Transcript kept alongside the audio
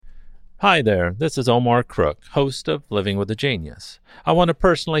Hi there, this is Omar Crook, host of Living with a Genius. I want to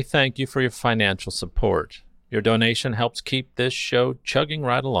personally thank you for your financial support. Your donation helps keep this show chugging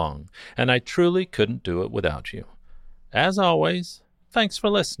right along, and I truly couldn't do it without you. As always, thanks for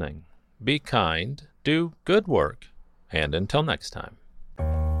listening. Be kind, do good work, and until next time.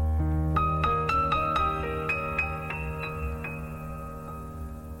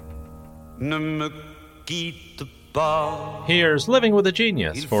 Ne me quitte pas. Here's Living with a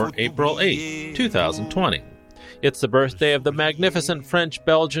Genius for April 8, 2020. It's the birthday of the magnificent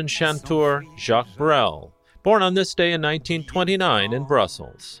French-Belgian chanteur Jacques Brel, born on this day in 1929 in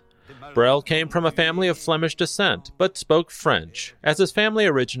Brussels. Brel came from a family of Flemish descent, but spoke French, as his family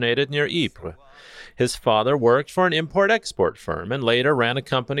originated near Ypres. His father worked for an import-export firm and later ran a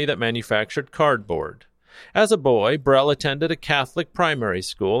company that manufactured cardboard. As a boy, Brel attended a Catholic primary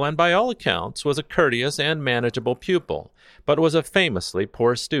school and by all accounts was a courteous and manageable pupil, but was a famously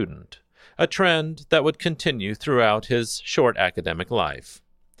poor student, a trend that would continue throughout his short academic life.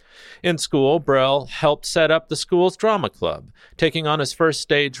 In school, Brel helped set up the school's drama club, taking on his first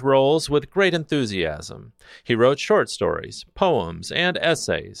stage roles with great enthusiasm. He wrote short stories, poems, and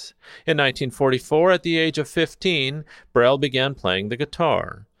essays. In 1944, at the age of 15, Brel began playing the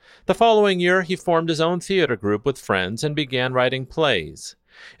guitar. The following year, he formed his own theater group with friends and began writing plays.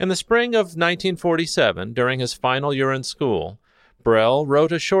 In the spring of 1947, during his final year in school, Brel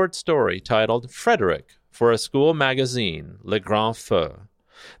wrote a short story titled Frederick for a school magazine, Le Grand Feu.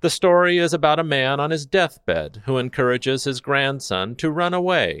 The story is about a man on his deathbed who encourages his grandson to run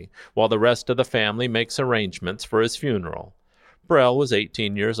away while the rest of the family makes arrangements for his funeral. Brel was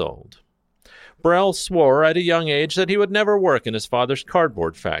 18 years old. Brel swore at a young age that he would never work in his father's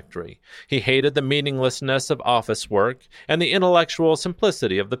cardboard factory. He hated the meaninglessness of office work and the intellectual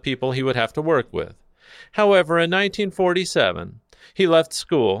simplicity of the people he would have to work with. However, in 1947, he left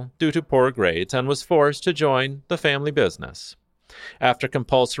school due to poor grades and was forced to join the family business. After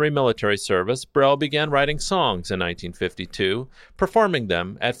compulsory military service, Brel began writing songs in 1952, performing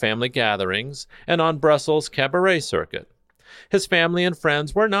them at family gatherings and on Brussels' cabaret circuit. His family and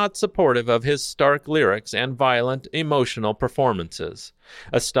friends were not supportive of his stark lyrics and violent, emotional performances,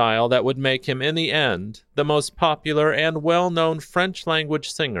 a style that would make him, in the end, the most popular and well-known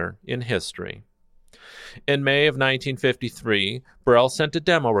French-language singer in history. In May of 1953, Brel sent a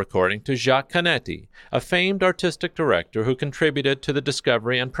demo recording to Jacques Canetti, a famed artistic director who contributed to the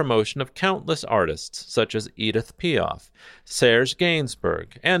discovery and promotion of countless artists such as Edith Piaf, Serge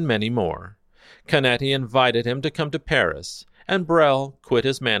Gainsbourg, and many more. Canetti invited him to come to Paris, and Brel quit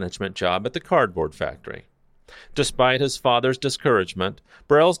his management job at the cardboard factory. Despite his father's discouragement,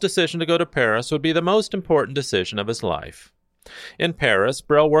 Brel's decision to go to Paris would be the most important decision of his life. In Paris,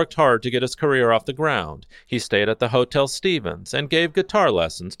 Brel worked hard to get his career off the ground. He stayed at the Hotel Stevens and gave guitar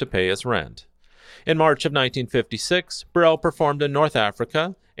lessons to pay his rent. In March of 1956, Brel performed in North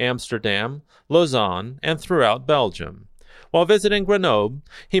Africa, Amsterdam, Lausanne, and throughout Belgium. While visiting Grenoble,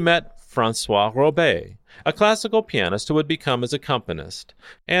 he met François Robet, a classical pianist who would become his accompanist,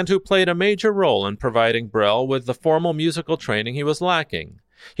 and who played a major role in providing Brel with the formal musical training he was lacking.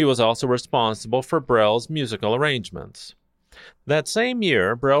 He was also responsible for Brel's musical arrangements. That same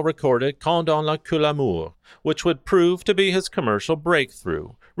year, Brel recorded Quand on la que l'amour, which would prove to be his commercial breakthrough,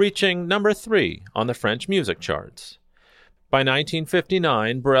 reaching number 3 on the French music charts. By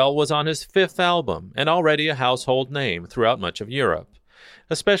 1959, Brel was on his 5th album and already a household name throughout much of Europe.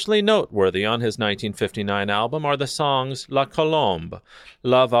 Especially noteworthy on his 1959 album are the songs La Colombe,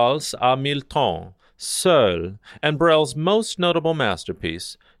 La Valse à Mille Tons, Seul, and Brel's most notable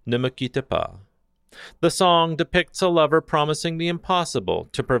masterpiece, Ne me quitte pas. The song depicts a lover promising the impossible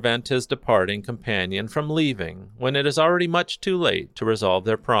to prevent his departing companion from leaving when it is already much too late to resolve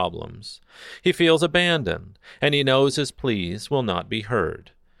their problems. He feels abandoned, and he knows his pleas will not be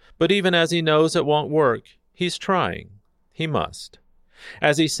heard. But even as he knows it won't work, he's trying. He must.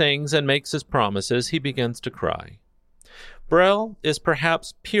 As he sings and makes his promises, he begins to cry. Brel is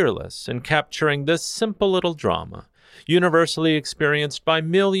perhaps peerless in capturing this simple little drama, universally experienced by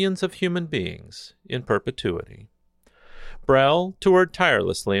millions of human beings in perpetuity. Brel toured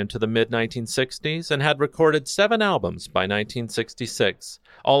tirelessly into the mid-1960s and had recorded 7 albums by 1966,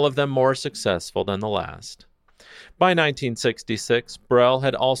 all of them more successful than the last. By 1966, Brel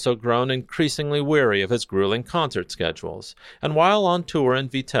had also grown increasingly weary of his grueling concert schedules, and while on tour in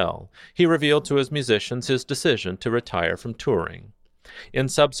Vittel, he revealed to his musicians his decision to retire from touring. In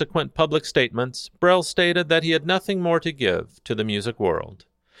subsequent public statements, Brel stated that he had nothing more to give to the music world.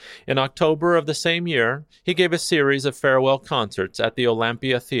 In October of the same year, he gave a series of farewell concerts at the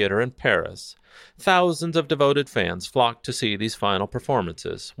Olympia Theatre in Paris, Thousands of devoted fans flocked to see these final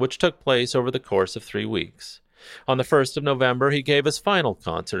performances, which took place over the course of 3 weeks. On the 1st of November, he gave his final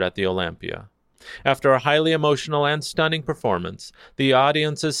concert at the Olympia. After a highly emotional and stunning performance, the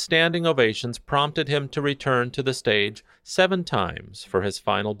audience's standing ovations prompted him to return to the stage 7 times for his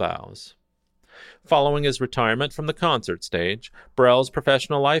final bows. Following his retirement from the concert stage, Brel's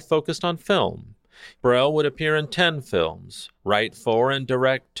professional life focused on film. Brel would appear in 10 films, write 4 and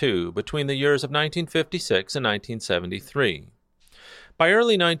direct 2 between the years of 1956 and 1973. By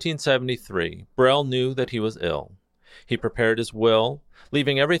early 1973, Brel knew that he was ill. He prepared his will,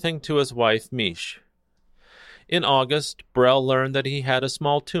 leaving everything to his wife, Miche. In August, Brel learned that he had a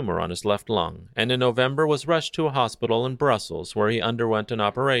small tumor on his left lung, and in November was rushed to a hospital in Brussels where he underwent an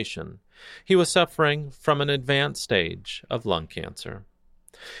operation. He was suffering from an advanced stage of lung cancer.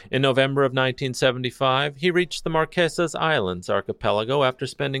 In November of 1975, he reached the Marquesas Islands archipelago after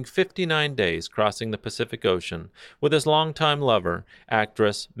spending 59 days crossing the Pacific Ocean with his longtime lover,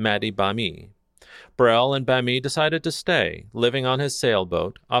 actress Maddie Bami. Brel and Bami decided to stay, living on his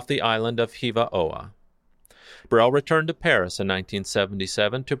sailboat off the island of Hiva Oa. Brel returned to Paris in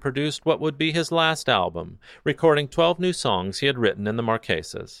 1977 to produce what would be his last album, recording 12 new songs he had written in the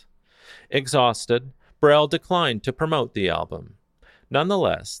Marquesas. Exhausted, Brel declined to promote the album.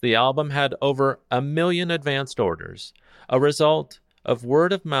 Nonetheless, the album had over 1 million advanced orders, a result of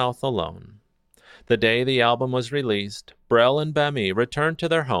word of mouth alone. The day the album was released, Brel and Bami returned to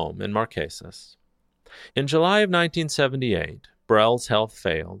their home in Marquesas. In July of 1978, Brel's health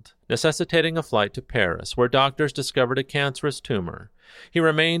failed, necessitating a flight to Paris, where doctors discovered a cancerous tumor. He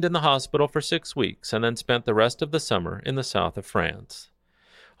remained in the hospital for 6 weeks and then spent the rest of the summer in the south of France.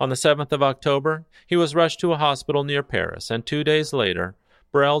 On the 7th of October, he was rushed to a hospital near Paris, and 2 days later,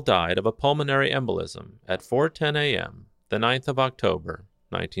 Brel died of a pulmonary embolism at 4:10 a.m., the 9th of October,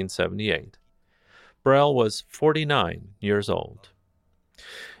 1978. Brel was 49 years old.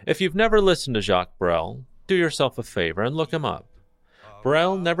 If you've never listened to Jacques Brel, do yourself a favor and look him up.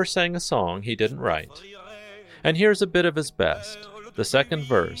 Brel never sang a song he didn't write. And here's a bit of his best, the second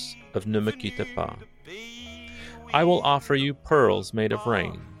verse of Ne me quitte pas. I will offer you pearls made of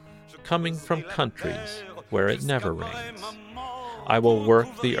rain, coming from countries where it never rains. I will work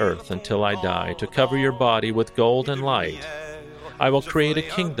the earth until I die to cover your body with gold and light. I will create a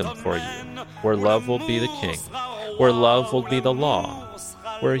kingdom for you, where love will be the king, where love will be the law,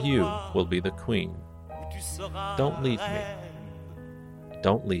 where you will be the queen. Don't leave me.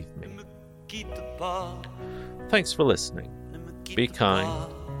 Don't leave me. Thanks for listening. Be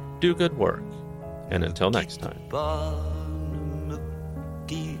kind, do good work, and until next time.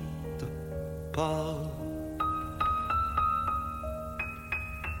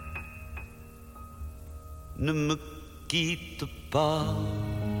 Ne me quitte pas,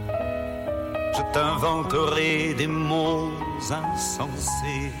 je t'inventerai des mots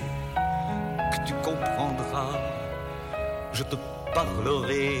insensés que tu comprendras. Je te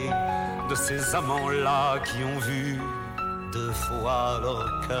parlerai de ces amants-là qui ont vu 2 fois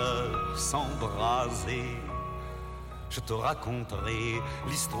leur cœur s'embraser. Je te raconterai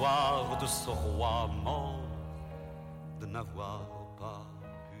l'histoire de ce roi mort de n'avoir pas